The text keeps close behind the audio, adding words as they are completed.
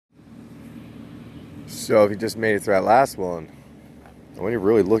So if you just made it through that last one, when you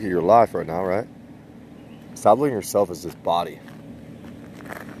really look at your life right now, right? Stop looking at yourself as this body.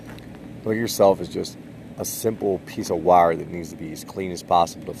 Look at yourself as just a simple piece of wire that needs to be as clean as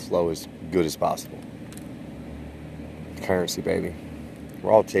possible to flow as good as possible. Currency, baby.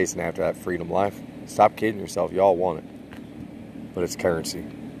 We're all chasing after that freedom life. Stop kidding yourself. You all want it. But it's currency.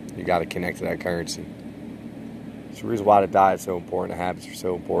 You got to connect to that currency. It's the reason why the diet's so important, the habits are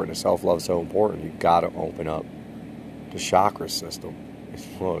so important, the self-love is so important. You got to open up the chakra system.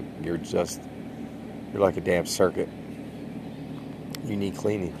 Look, you're like a damn circuit. You need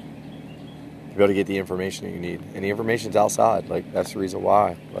cleaning to be able to get the information that you need. And the information's outside. Like, that's the reason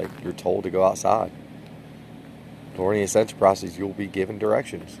why. Like, you're told to go outside. During the ascension process, you'll be given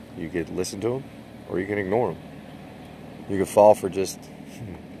directions. You could listen to them, or you can ignore them. You could fall for just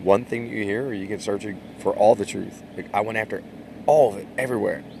one thing that you hear, or you can search for all the truth. Like, I went after all of it,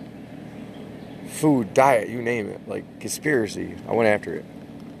 everywhere. Food, diet, you name it. Like, conspiracy, I went after it.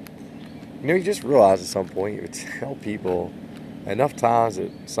 You know, you just realize at some point, you would tell people enough times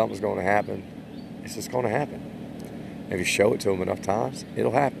that something's going to happen, it's just going to happen. If you show it to them enough times,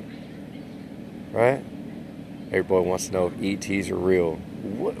 it'll happen. Right? Everybody wants to know if ETs are real.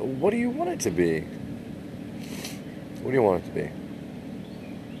 What do you want it to be? What do you want it to be?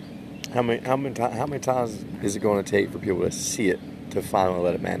 How many times is it going to take for people to see it to finally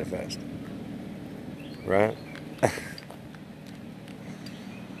let it manifest? Right?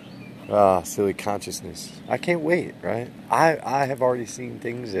 Silly consciousness. I can't wait, right? I have already seen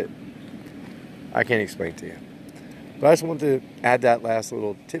things that I can't explain to you. But I just wanted to add that last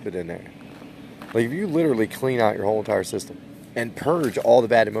little tidbit in there. Like, if you literally clean out your whole entire system and purge all the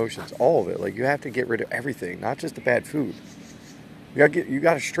bad emotions, all of it, like, you have to get rid of everything, not just the bad food. You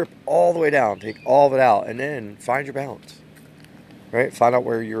got to strip all the way down, take all of it out, and then find your balance, right? Find out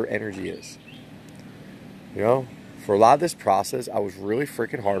where your energy is. You know, for a lot of this process, I was really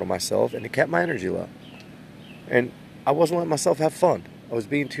freaking hard on myself, and it kept my energy low. And I wasn't letting myself have fun. I was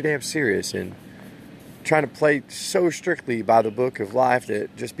being too damn serious and trying to play so strictly by the book of life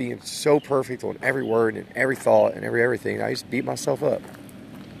that just being so perfect on every word and every thought and everything, I used to beat myself up.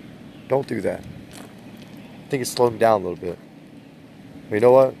 Don't do that. I think it slowed me down a little bit. But you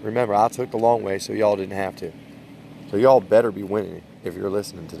know what? Remember, I took the long way so y'all didn't have to. So y'all better be winning if you're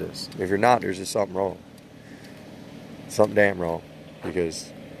listening to this. If you're not, there's just something wrong. Something damn wrong.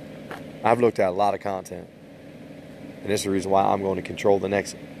 Because I've looked at a lot of content. And this is the reason why I'm going to control the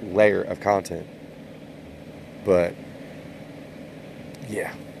next layer of content. But,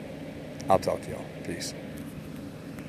 yeah, I'll talk to y'all. Peace.